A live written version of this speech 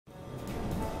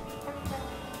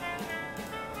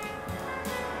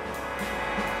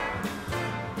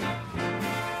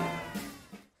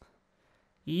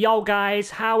Yo guys,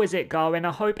 how is it going?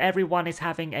 I hope everyone is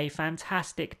having a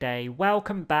fantastic day.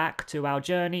 Welcome back to our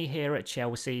journey here at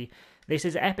Chelsea. This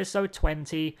is episode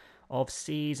 20 of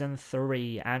season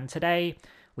 3, and today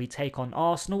we take on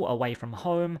Arsenal away from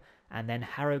home and then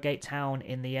Harrogate Town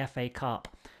in the FA Cup.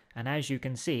 And as you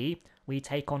can see, we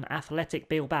take on Athletic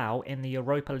Bilbao in the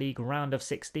Europa League round of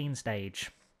 16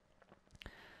 stage.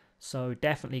 So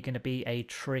definitely going to be a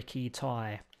tricky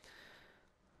tie.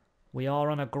 We are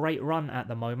on a great run at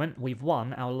the moment. We've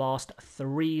won our last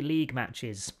 3 league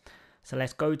matches. So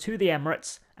let's go to the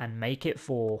Emirates and make it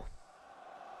 4.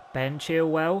 Ben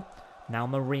Chilwell, now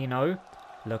Marino,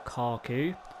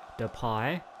 Lukaku,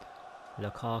 Depay,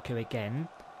 Lukaku again,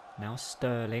 now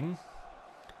Sterling.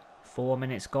 4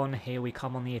 minutes gone, here we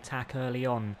come on the attack early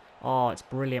on. Oh, it's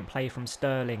brilliant play from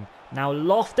Sterling. Now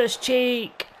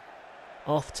Loftus-Cheek!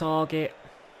 Off target.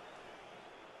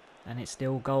 And it's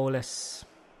still goalless.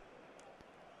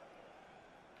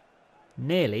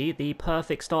 Nearly the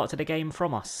perfect start to the game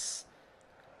from us.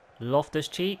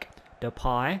 Loftus-Cheek,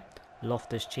 Depay,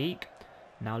 Loftus-Cheek,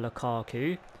 now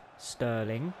Lukaku,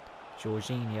 Sterling,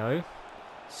 Jorginho,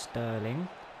 Sterling,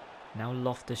 now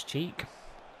Loftus-Cheek,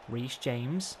 Reece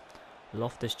James,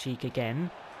 Loftus-Cheek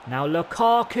again, now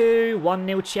Lukaku,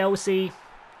 1-0 Chelsea.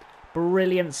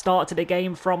 Brilliant start to the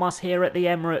game from us here at the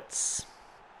Emirates.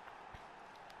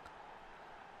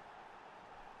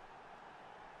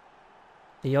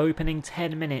 The opening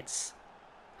 10 minutes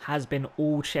has been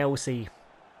all Chelsea.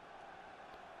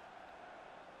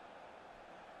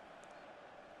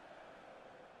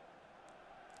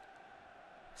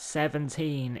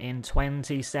 (17 in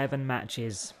 27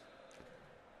 matches).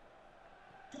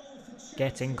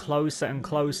 Getting closer and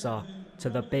closer to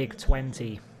the big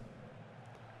 20.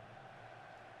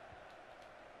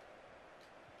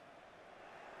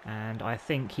 And I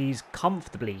think he's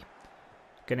comfortably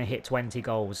going to hit 20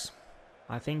 goals.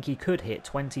 I think he could hit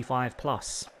 25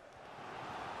 plus.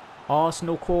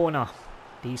 Arsenal corner.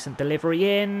 Decent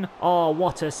delivery in. Oh,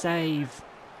 what a save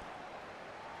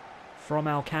from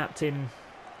our captain.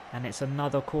 And it's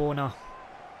another corner.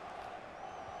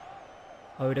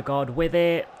 Odegaard with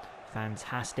it.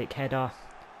 Fantastic header.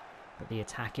 But the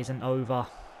attack isn't over.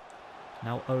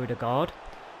 Now Odegaard.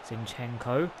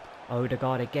 Zinchenko.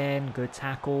 Odegaard again. Good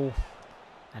tackle.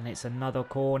 And it's another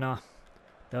corner.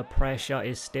 The pressure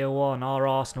is still on. Are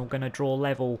Arsenal going to draw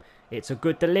level? It's a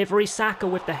good delivery. Saka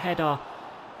with the header.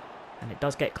 And it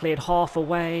does get cleared half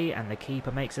away. And the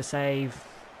keeper makes a save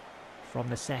from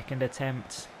the second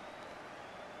attempt.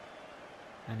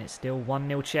 And it's still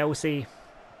 1-0 Chelsea.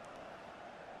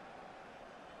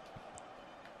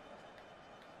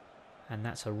 And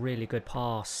that's a really good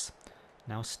pass.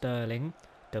 Now Sterling.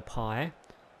 Depay.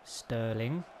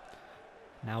 Sterling.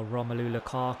 Now Romelu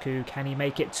Lukaku, can he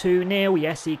make it 2-0?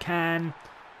 Yes, he can.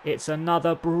 It's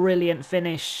another brilliant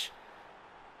finish.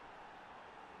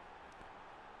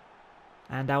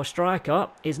 And our striker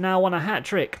is now on a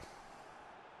hat-trick.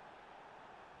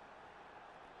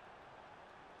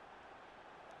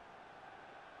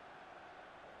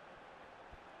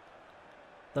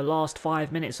 The last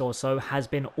 5 minutes or so has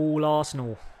been all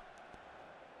Arsenal.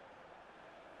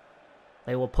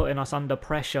 They were putting us under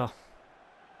pressure.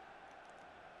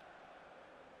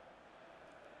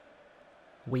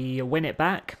 We win it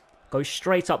back, go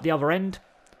straight up the other end,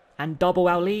 and double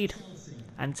our lead,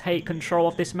 and take control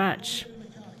of this match.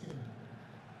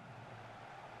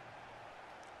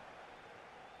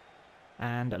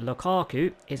 And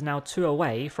Lukaku is now 2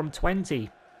 away from 20.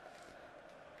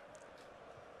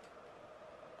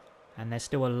 And there's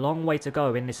still a long way to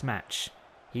go in this match.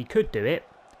 He could do it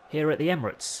here at the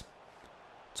Emirates.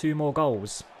 2 more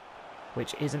goals,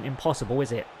 which isn't impossible,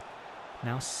 is it?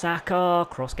 Now Saka,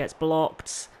 cross gets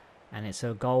blocked, and it's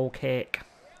a goal kick.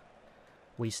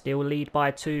 We still lead by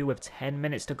 2 with 10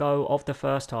 minutes to go of the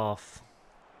first half.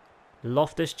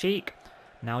 Loftus-Cheek,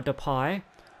 now Depay,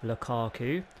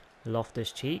 Lukaku,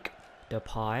 Loftus-Cheek,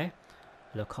 Depay,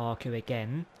 Lukaku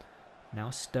again, now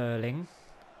Sterling,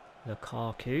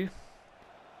 Lukaku.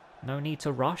 No need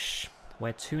to rush,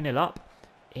 we're 2-0 up,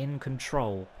 in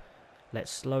control. Let's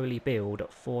slowly build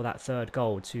for that third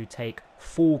goal to take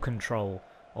full control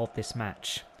of this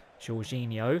match.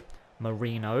 Jorginho,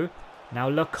 Marino, now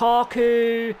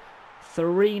Lukaku,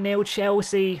 3-0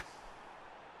 Chelsea.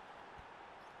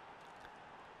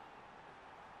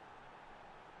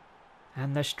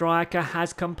 And the striker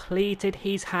has completed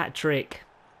his hat-trick.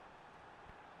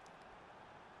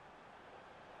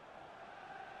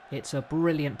 It's a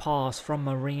brilliant pass from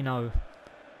Marino.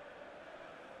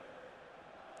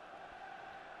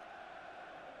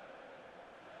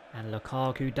 And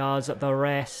Lukaku does the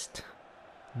rest.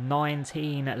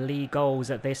 19 league goals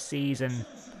at this season.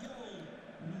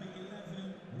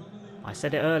 I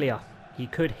said it earlier, he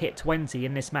could hit 20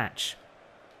 in this match.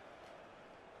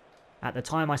 At the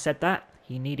time I said that,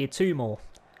 he needed 2 more.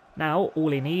 Now,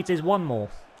 all he needs is 1 more.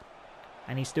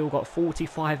 And he's still got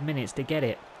 45 minutes to get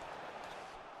it.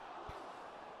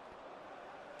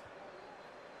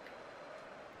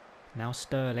 Now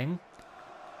Sterling.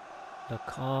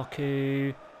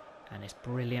 Lukaku. And it's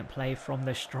brilliant play from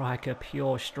the striker,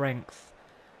 pure strength.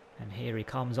 And here he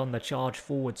comes on the charge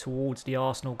forward towards the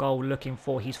Arsenal goal, looking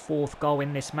for his 4th goal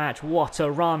in this match. What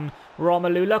a run.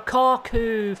 Romelu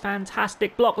Lukaku.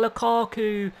 Fantastic block,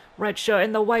 Lukaku. Red shirt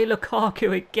in the way,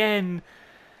 Lukaku again.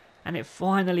 And it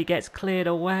finally gets cleared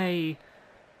away.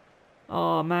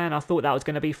 Oh man, I thought that was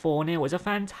going to be 4-0. It was a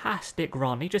fantastic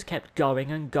run. He just kept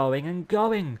going and going and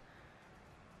going.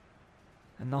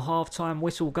 And the half-time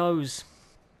whistle goes.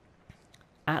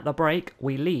 At the break,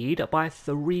 we lead by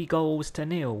 3 goals to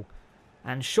 0.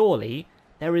 And surely,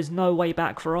 there is no way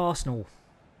back for Arsenal.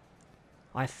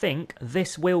 I think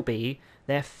this will be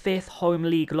their 5th home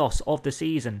league loss of the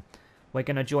season. We're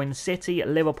going to join City,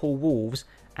 Liverpool, Wolves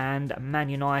and Man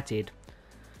United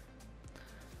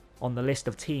on the list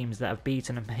of teams that have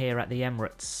beaten them here at the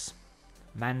Emirates.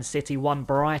 Man City 1,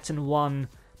 Brighton 1.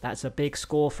 That's a big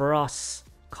score for us.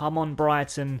 Come on,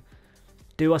 Brighton.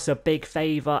 Do us a big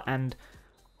favour and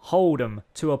hold them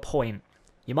to a point.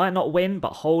 You might not win,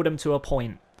 but hold them to a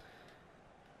point.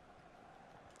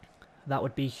 That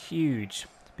would be huge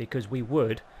because we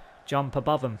would jump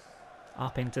above them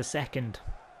up into 2nd.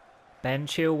 Ben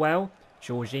Chilwell,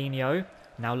 Jorginho,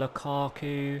 now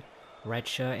Lukaku, red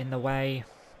shirt in the way.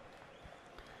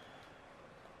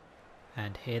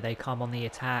 And here they come on the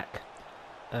attack.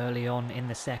 Early on in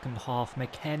the 2nd half,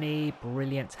 McKennie,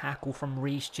 brilliant tackle from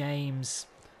Reece James.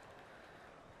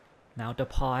 Now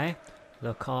Depay,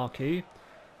 Lukaku,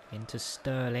 into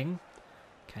Sterling.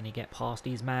 Can he get past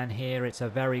his man here? It's a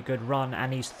very good run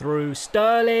and he's through.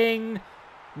 Sterling!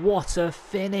 What a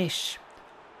finish!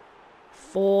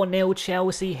 4-0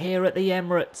 Chelsea here at the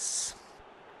Emirates.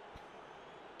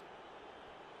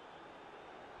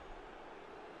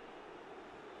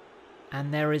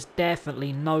 And there is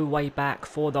definitely no way back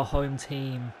for the home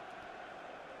team.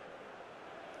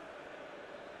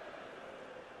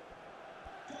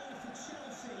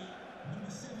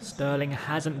 Sterling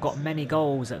hasn't got many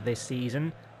goals this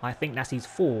season. I think that's his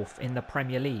 4th in the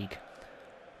Premier League.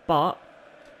 But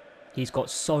he's got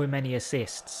so many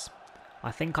assists.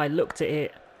 I think I looked at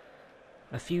it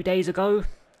a few days ago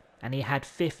and he had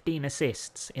 15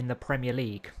 assists in the Premier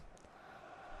League.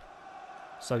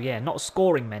 So yeah, not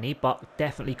scoring many, but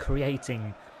definitely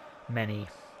creating many.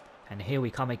 And here we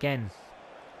come again.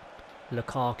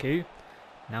 Lukaku.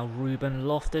 Now Ruben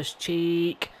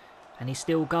Loftus-Cheek. And he's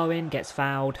still going, gets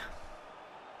fouled.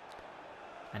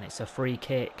 And it's a free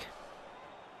kick.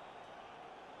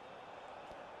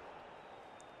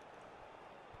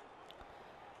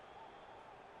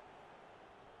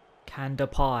 Can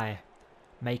Depay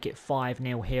make it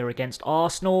 5-0 here against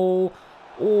Arsenal?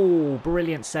 Oh,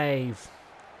 brilliant save.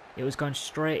 It was going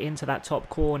straight into that top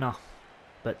corner.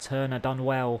 But Turner done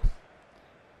well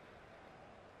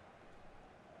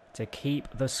to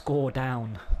keep the score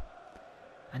down.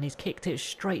 And he's kicked it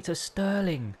straight to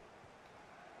Sterling.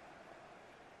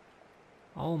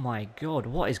 Oh my god,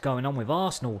 what is going on with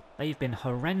Arsenal? They've been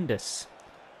horrendous.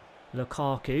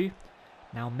 Lukaku.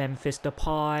 Now Memphis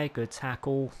Depay. Good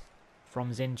tackle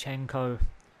from Zinchenko.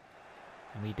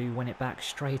 And we do win it back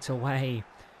straight away.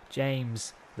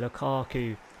 James,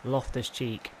 Lukaku,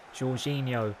 Loftus-Cheek,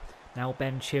 Jorginho. Now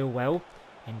Ben Chilwell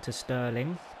into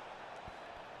Sterling.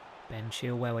 Ben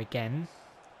Chilwell again.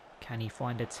 Can he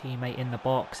find a teammate in the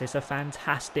box? It's a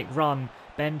fantastic run.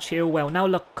 Ben Chilwell. Now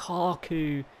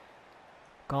Lukaku.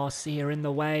 Garcia in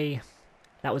the way.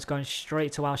 That was going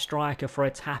straight to our striker for a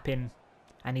tap-in.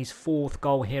 And his 4th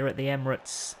goal here at the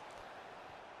Emirates.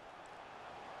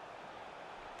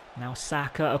 Now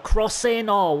Saka. A cross in.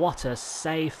 Oh, what a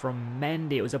save from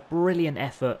Mendy. It was a brilliant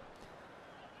effort.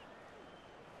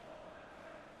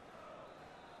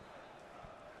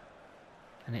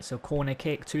 And it's a corner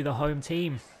kick to the home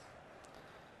team.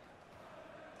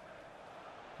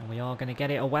 And we are going to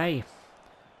get it away.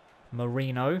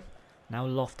 Marino. Now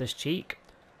Loftus-Cheek.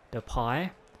 Depay.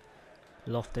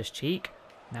 Loftus-Cheek.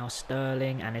 Now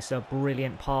Sterling. And it's a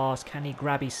brilliant pass. Can he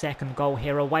grab his 2nd goal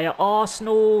here away at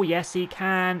Arsenal? Yes, he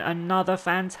can. Another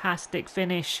fantastic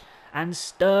finish. And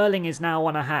Sterling is now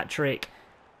on a hat-trick.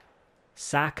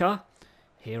 Saka.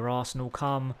 Here Arsenal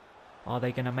come. Are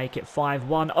they going to make it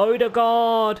 5-1?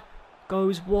 Odegaard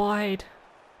goes wide.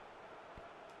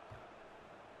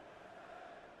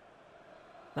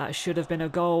 That should have been a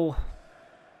goal.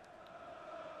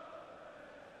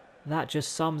 That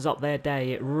just sums up their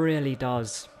day. It really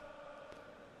does.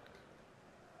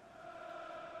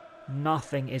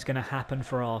 Nothing is going to happen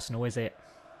for Arsenal, is it?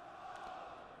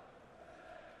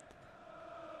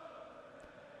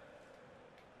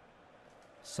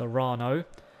 Serrano.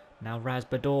 Now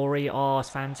Raspadori. Oh, it's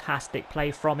fantastic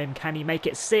play from him. Can he make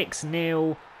it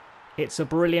 6-0? It's a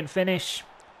brilliant finish.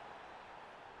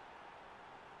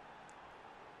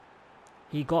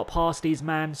 He got past his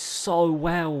man so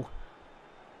well.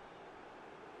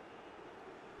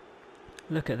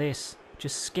 Look at this.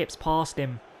 Just skips past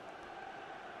him.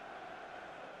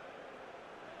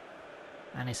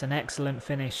 And it's an excellent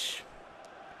finish.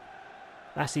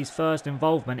 That's his first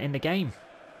involvement in the game.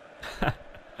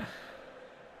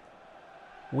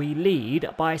 We lead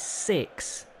by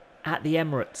 6 at the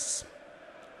Emirates.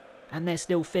 And there's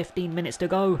still 15 minutes to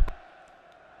go.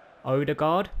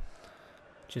 Odegaard.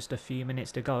 Just a few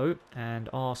minutes to go. And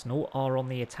Arsenal are on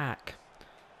the attack.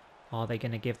 Are they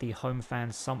going to give the home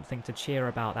fans something to cheer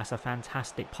about? That's a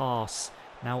fantastic pass.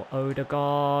 Now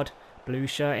Odegaard. Blue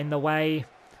shirt in the way.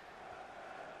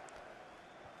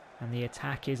 And the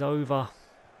attack is over.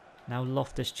 Now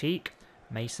Loftus-Cheek.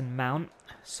 Mason Mount.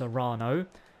 Serrano.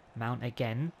 Mount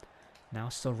again. Now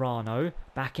Serrano.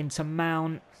 Back into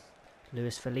Mount.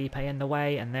 Luis Felipe in the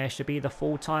way. And there should be the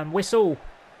full-time whistle.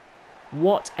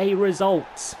 What a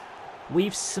result.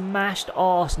 We've smashed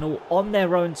Arsenal on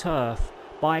their own turf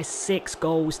by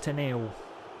 6-0.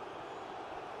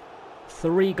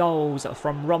 3 goals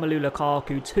from Romelu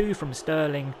Lukaku, 2 from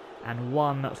Sterling and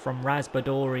 1 from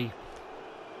Raspadori.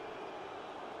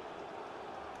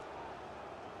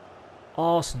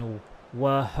 Arsenal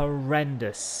were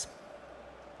horrendous.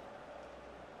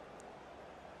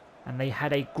 And they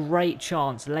had a great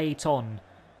chance late on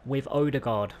with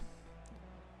Odegaard.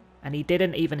 And he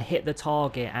didn't even hit the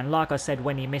target. And like I said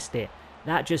when he missed it,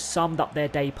 that just summed up their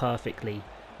day perfectly.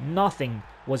 Nothing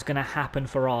was going to happen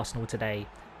for Arsenal today.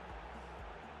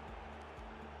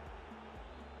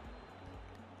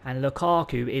 And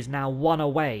Lukaku is now 1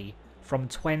 away from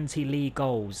 20 league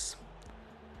goals.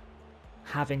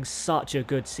 Having such a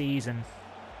good season.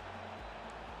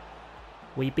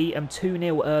 We beat them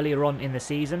 2-0 earlier on in the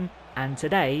season. And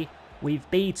today, we've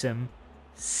beat them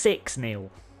 6-0.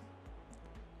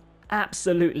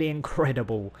 Absolutely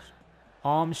incredible.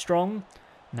 Armstrong.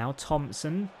 Now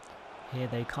Thompson. Here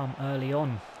they come early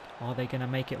on. Are they going to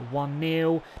make it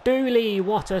 1-0? Dooley,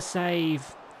 what a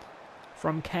save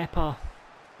from Kepa.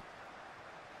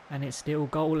 And it's still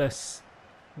goalless.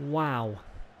 Wow.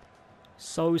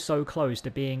 So close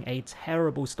to being a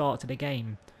terrible start to the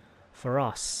game for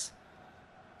us.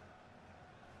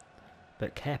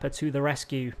 But Kepa to the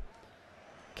rescue.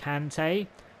 Kante.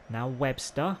 Now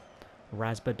Webster.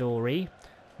 Raspadori.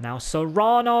 Now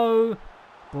Serrano.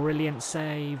 Brilliant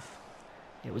save.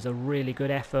 It was a really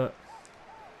good effort.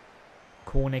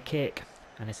 Corner kick.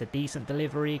 And it's a decent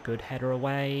delivery. Good header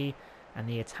away. And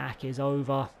the attack is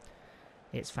over.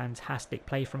 It's fantastic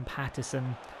play from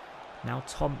Patterson. Now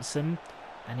Thompson.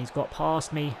 And he's got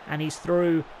past me. And he's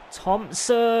through.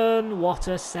 Thompson. What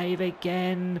a save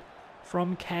again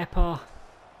from Kepa.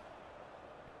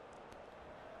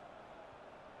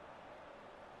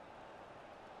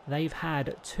 They've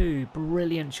had 2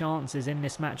 brilliant chances in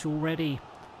this match already.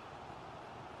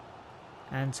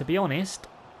 And to be honest,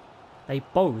 they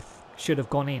both should have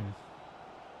gone in.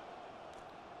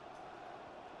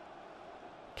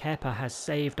 Kepa has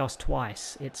saved us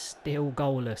twice. It's still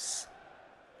goalless.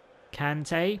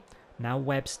 Kante. Now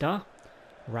Webster.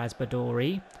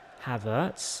 Raspadori.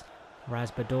 Havertz.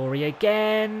 Raspadori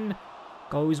again.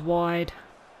 Goes wide.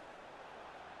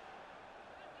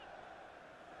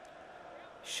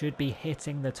 Should be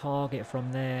hitting the target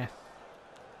from there.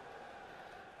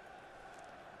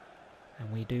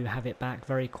 And we do have it back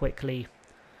very quickly.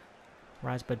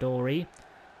 Raspadori.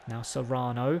 Now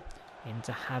Serrano.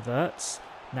 Into Havertz.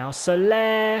 Now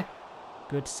Soler.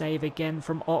 Good save again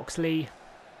from Oxley.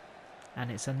 And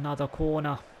it's another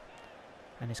corner.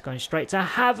 And it's going straight to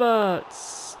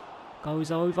Havertz.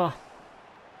 Goes over.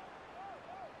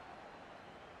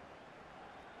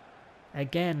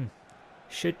 Again.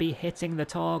 Should be hitting the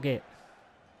target.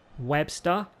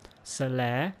 Webster.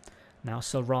 Soler. Now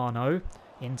Serrano.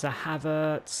 Into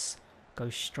Havertz.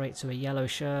 Goes straight to a yellow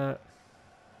shirt.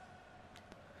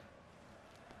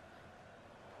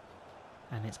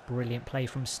 And it's brilliant play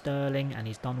from Sterling. And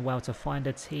he's done well to find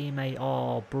a teammate.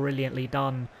 Oh, brilliantly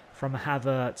done from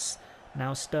Havertz.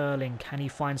 Now Sterling. Can he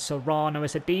find Serrano?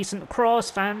 It's a decent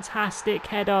cross. Fantastic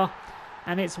header.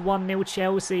 And it's 1-0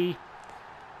 Chelsea.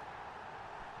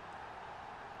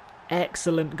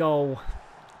 Excellent goal.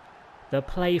 The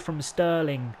play from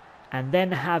Sterling. And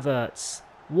then Havertz.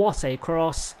 What a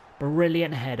cross.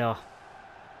 Brilliant header.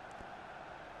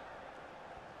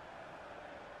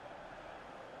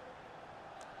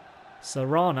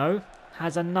 Serrano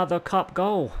has another cup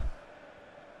goal.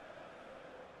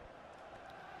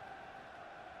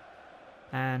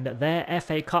 And their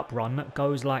FA Cup run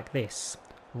goes like this.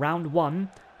 Round 1,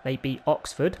 they beat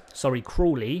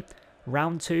Crawley.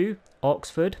 Round 2,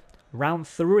 Oxford. Round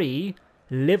 3,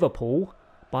 Liverpool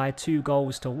by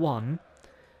 2-1.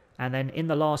 And then in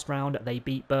the last round, they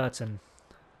beat Burton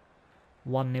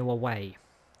 1-0 away.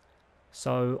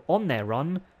 So on their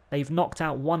run, they've knocked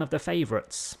out one of the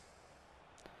favourites.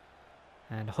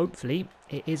 And hopefully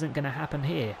it isn't going to happen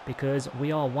here, because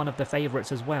we are one of the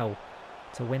favourites as well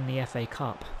to win the FA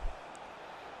Cup.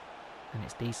 And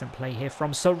it's decent play here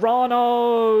from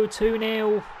Serrano.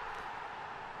 2-0.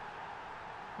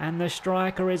 And the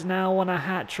striker is now on a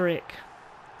hat-trick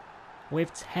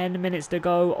with 10 minutes to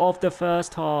go of the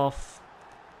first half.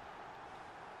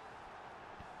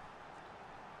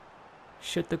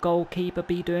 Should the goalkeeper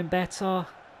be doing better?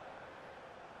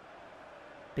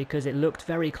 Because it looked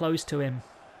very close to him.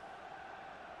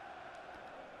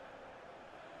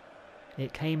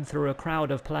 It came through a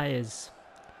crowd of players.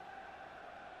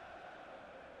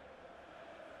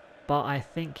 But I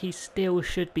think he still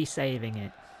should be saving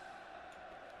it.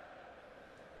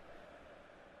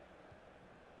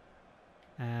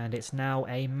 And it's now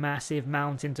a massive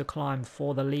mountain to climb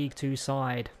for the League Two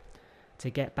side to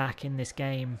get back in this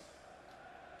game.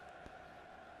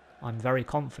 I'm very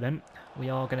confident we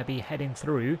are going to be heading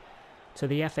through to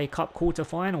the FA Cup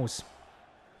quarter-finals.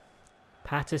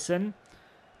 Patterson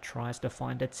tries to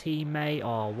find a teammate.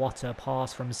 Oh, what a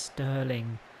pass from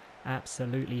Sterling.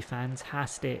 Absolutely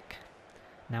fantastic.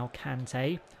 Now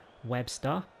Kante,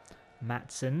 Webster,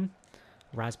 Matson,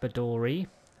 Raspadori.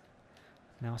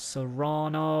 Now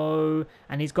Serrano.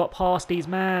 And he's got past his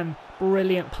man.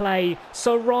 Brilliant play.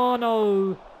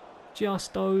 Serrano.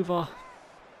 Just over.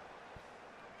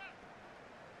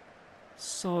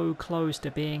 So close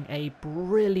to being a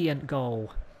brilliant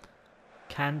goal.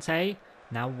 Kante.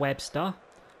 Now Webster.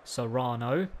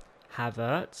 Serrano.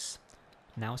 Havertz.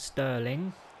 Now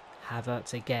Sterling.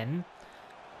 Havertz again.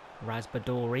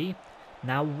 Raspadori.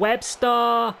 Now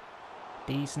Webster.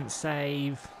 Decent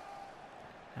save.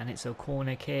 And it's a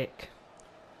corner kick.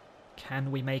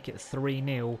 Can we make it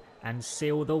 3-0 and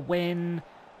seal the win?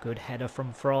 Good header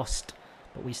from Frost.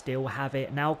 But we still have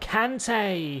it. Now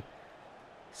Kante.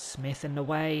 Smith in the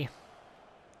way.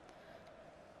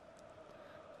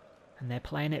 And they're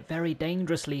playing it very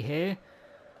dangerously here.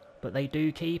 But they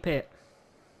do keep it.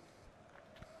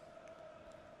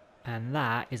 And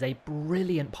that is a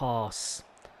brilliant pass.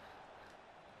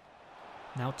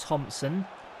 Now Thompson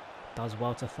does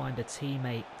well to find a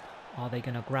teammate. Are they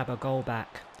going to grab a goal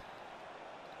back?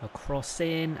 A cross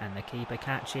in and the keeper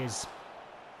catches.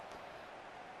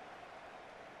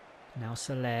 Now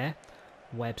Soler.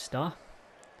 Webster.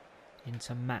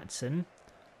 Into Matson.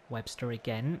 Webster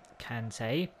again.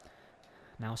 Kante.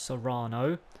 Now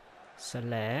Serrano.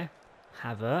 Soler.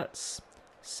 Havertz.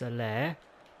 Soler.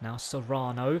 Now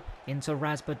Serrano into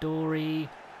Raspadori.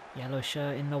 Yellow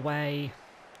shirt in the way.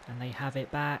 And they have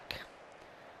it back.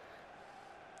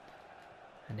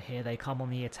 And here they come on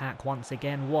the attack once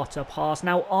again. What a pass.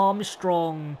 Now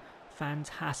Armstrong.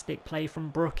 Fantastic play from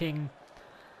Brooking.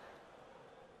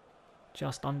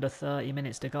 Just under 30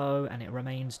 minutes to go. And it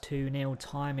remains 2-0.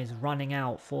 Time is running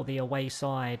out for the away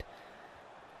side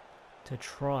to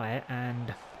try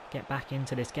and get back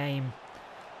into this game.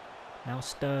 Now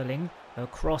Sterling. A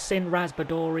cross in.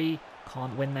 Raspadori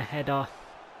can't win the header.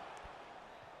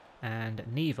 And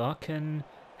neither can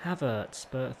Havertz.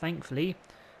 But thankfully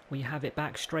we have it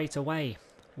back straight away.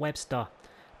 Webster.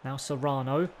 Now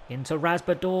Serrano. Into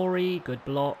Raspadori. Good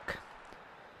block.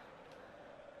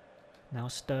 Now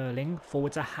Sterling.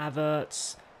 Forward to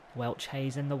Havertz. Welch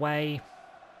Hayes in the way.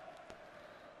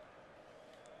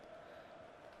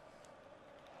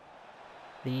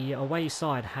 The away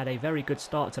side had a very good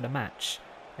start to the match.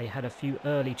 They had a few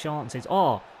early chances.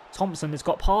 Oh, Thompson has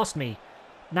got past me.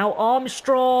 Now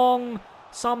Armstrong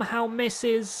somehow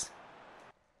misses.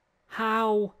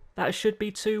 How? That should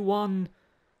be 2-1.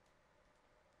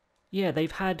 Yeah, they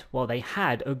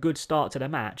had a good start to the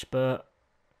match, but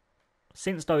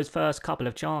since those first couple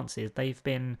of chances, they've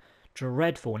been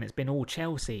dreadful and it's been all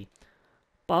Chelsea.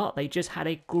 But they just had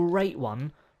a great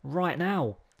one right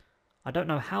now. I don't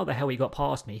know how the hell he got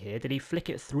past me here. Did he flick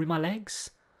it through my legs?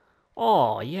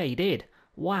 Oh, yeah, he did.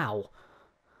 Wow.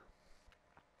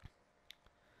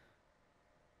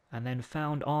 And then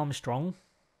found Armstrong,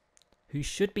 who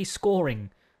should be scoring.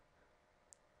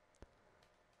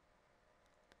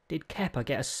 Did Kepa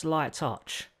get a slight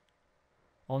touch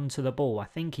onto the ball? I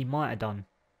think he might have done.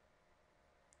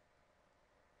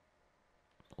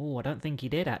 Oh, I don't think he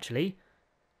did, actually.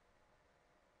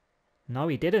 No,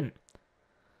 he didn't.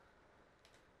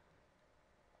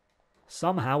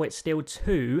 Somehow it's still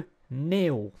 2-0.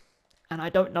 And I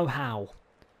don't know how.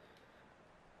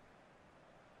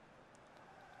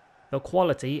 The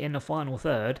quality in the final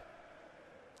third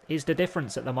is the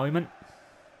difference at the moment.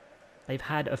 They've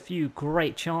had a few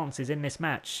great chances in this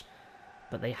match,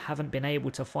 but they haven't been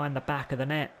able to find the back of the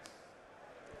net.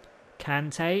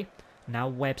 Kante, now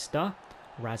Webster,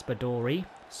 Raspadori,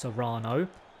 Serrano,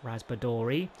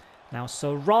 Raspadori, now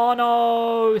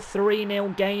Serrano,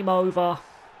 3-0 game over.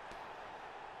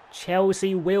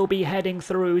 Chelsea will be heading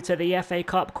through to the FA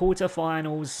Cup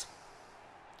quarter-finals.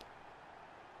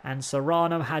 And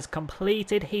Serrano has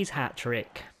completed his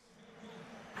hat-trick.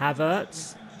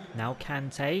 Havertz, now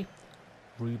Kante,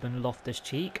 Ruben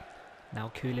Loftus-Cheek,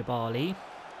 now Koulibaly,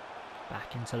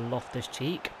 back into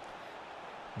Loftus-Cheek,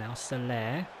 now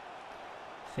Soler,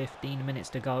 15 minutes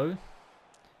to go,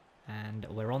 and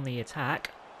we're on the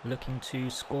attack, looking to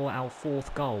score our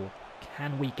 4th goal.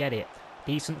 Can we get it?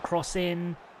 Decent cross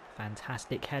in,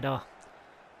 fantastic header,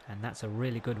 and that's a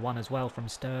really good one as well from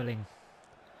Sterling.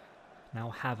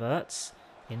 Now Havertz,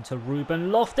 into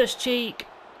Ruben Loftus-Cheek,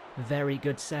 very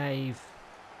good save.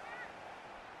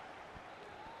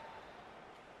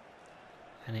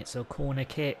 And it's a corner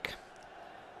kick.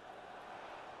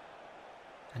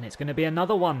 And it's going to be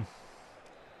another one.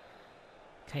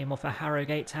 Came off a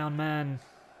Harrogate Town man.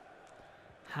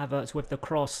 Havertz with the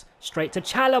cross. Straight to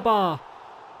Chalobah.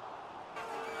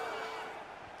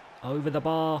 Over the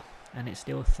bar. And it's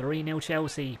still 3-0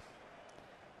 Chelsea.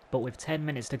 But with 10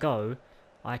 minutes to go,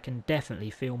 I can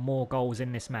definitely feel more goals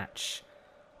in this match.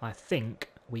 I think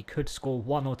we could score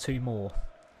 1 or 2 more.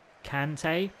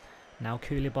 Kante. Now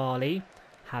Koulibaly.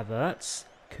 Havertz,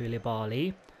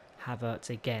 Koulibaly, Havertz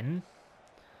again.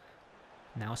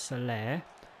 Now Soler.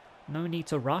 No need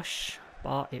to rush,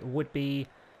 but it would be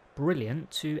brilliant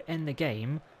to end the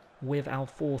game with our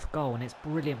 4th goal. And it's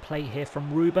brilliant play here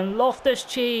from Ruben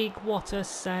Loftus-Cheek. What a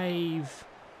save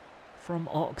from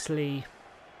Oxley.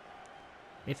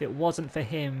 If it wasn't for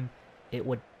him, it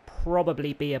would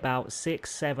probably be about 6,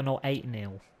 7 or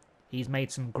 8-0. He's made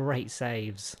some great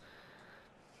saves.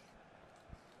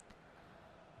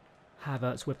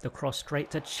 Havertz with the cross straight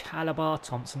to Chalobah.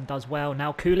 Thompson does well.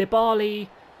 Now Koulibaly.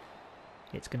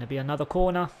 It's going to be another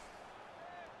corner.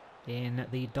 In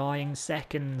the dying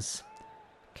seconds.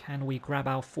 Can we grab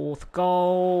our 4th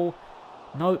goal?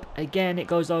 Nope. Again, it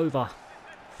goes over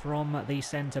from the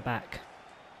centre-back.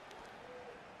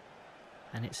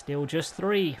 And it's still just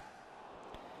 3.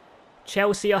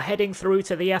 Chelsea are heading through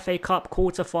to the FA Cup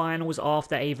quarter-finals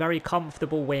after a very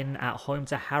comfortable win at home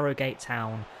to Harrogate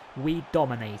Town. We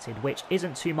dominated, which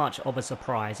isn't too much of a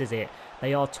surprise, is it?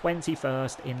 They are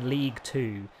 21st in League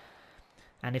 2.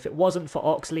 And if it wasn't for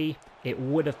Oxley, it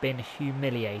would have been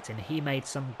humiliating. He made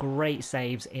some great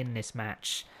saves in this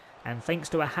match. And thanks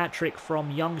to a hat-trick from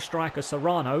young striker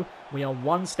Serrano, we are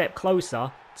 1 step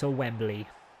closer to Wembley.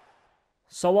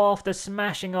 So after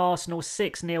smashing Arsenal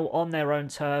 6-0 on their own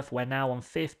turf, we're now on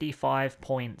 55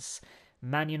 points.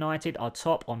 Man United are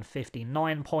top on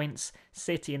 59 points,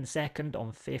 City in second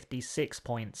on 56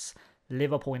 points,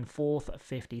 Liverpool in 4th at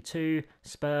 52,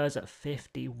 Spurs at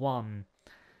 51.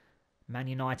 Man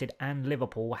United and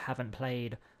Liverpool haven't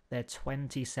played their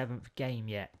 27th game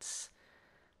yet,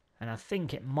 and I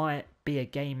think it might be a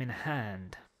game in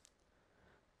hand.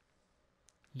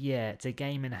 Yeah, it's a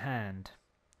game in hand.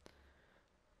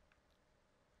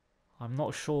 I'm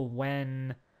not sure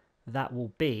when that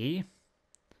will be.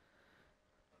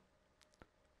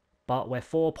 But we're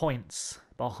 4 points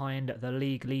behind the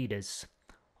league leaders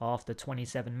after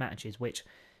 27 matches, which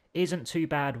isn't too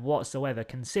bad whatsoever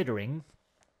considering,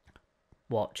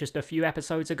 just a few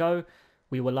episodes ago,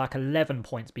 we were like 11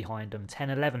 points behind them,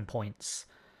 10, 11 points.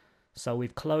 So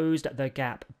we've closed the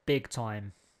gap big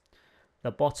time.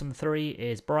 The bottom 3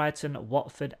 is Brighton,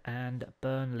 Watford and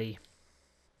Burnley.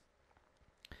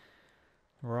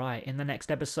 Right, in the next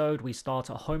episode, we start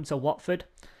at home to Watford.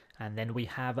 And then we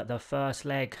have the first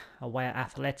leg away at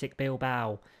Athletic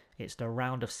Bilbao. It's the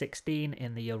round of 16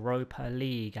 in the Europa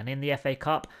League. And in the FA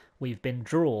Cup, we've been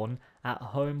drawn at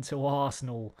home to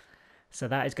Arsenal. So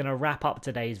that is going to wrap up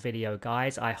today's video,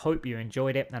 guys. I hope you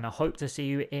enjoyed it, and I hope to see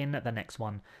you in the next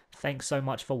one. Thanks so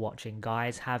much for watching,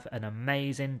 guys. Have an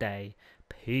amazing day.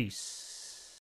 Peace.